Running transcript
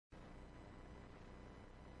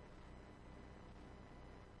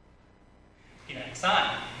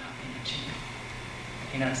san.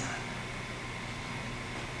 Pinan san.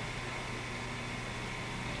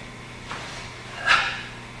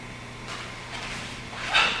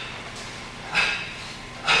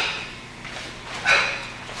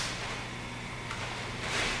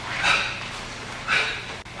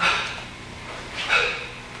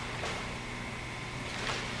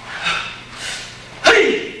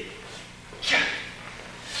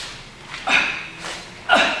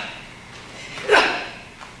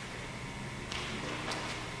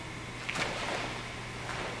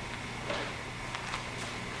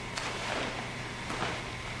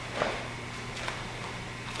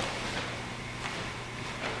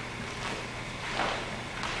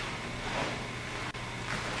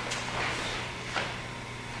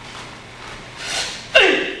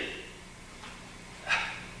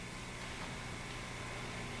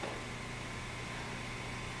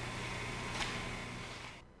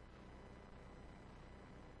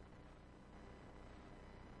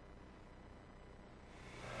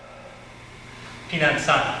 Pinan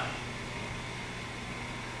san.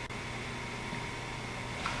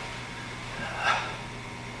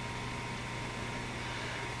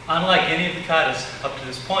 Unlike any of the katas up to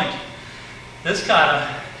this point, this kata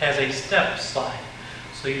has a step slide.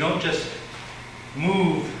 So you don't just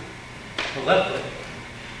move the left foot.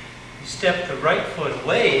 You step the right foot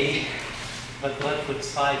away, let the left foot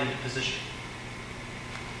slide into position.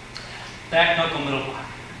 Back knuckle middle block.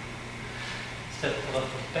 Step the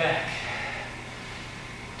left foot back.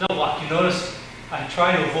 Double block. You notice I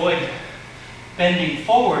try to avoid bending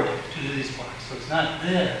forward to do these blocks. So it's not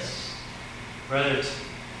this. Rather it's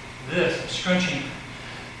this. I'm scrunching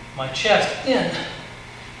my chest in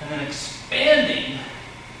and then expanding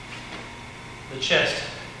the chest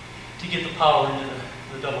to get the power into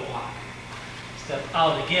the double block. Step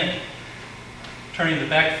out again, turning the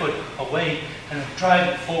back foot away and then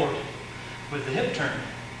drive it forward with the hip turn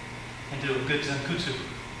into a good Zenkutsu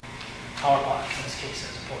power block in this case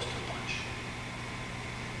as opposed to a punch.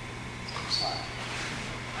 Step slide,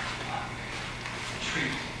 block,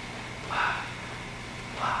 retreat, block,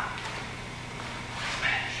 block,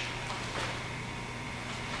 smash.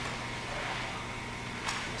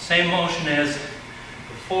 Same motion as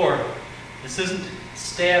before. This isn't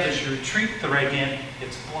stab as you retreat the right hand,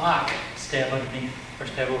 it's block, stab underneath, or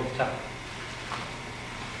stab over the top.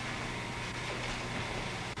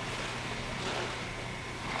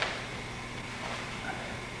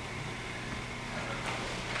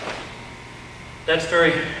 That's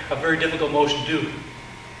a very difficult motion to do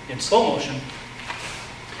in slow motion.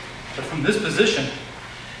 But from this position,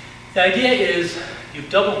 the idea is you've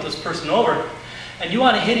doubled this person over and you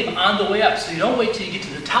want to hit him on the way up. So you don't wait till you get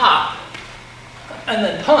to the top and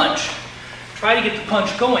then punch. Try to get the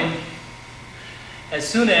punch going as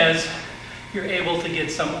soon as you're able to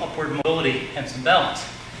get some upward mobility and some balance.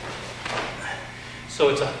 So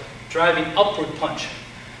it's a driving upward punch,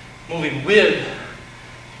 moving with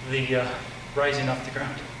the rising off the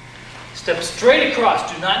ground. Step straight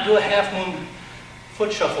across. Do not do a half moon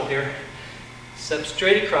foot shuffle here. Step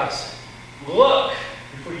straight across. Look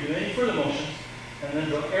before you do any further motions, and then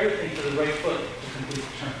draw everything to the right foot to complete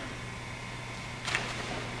the turn.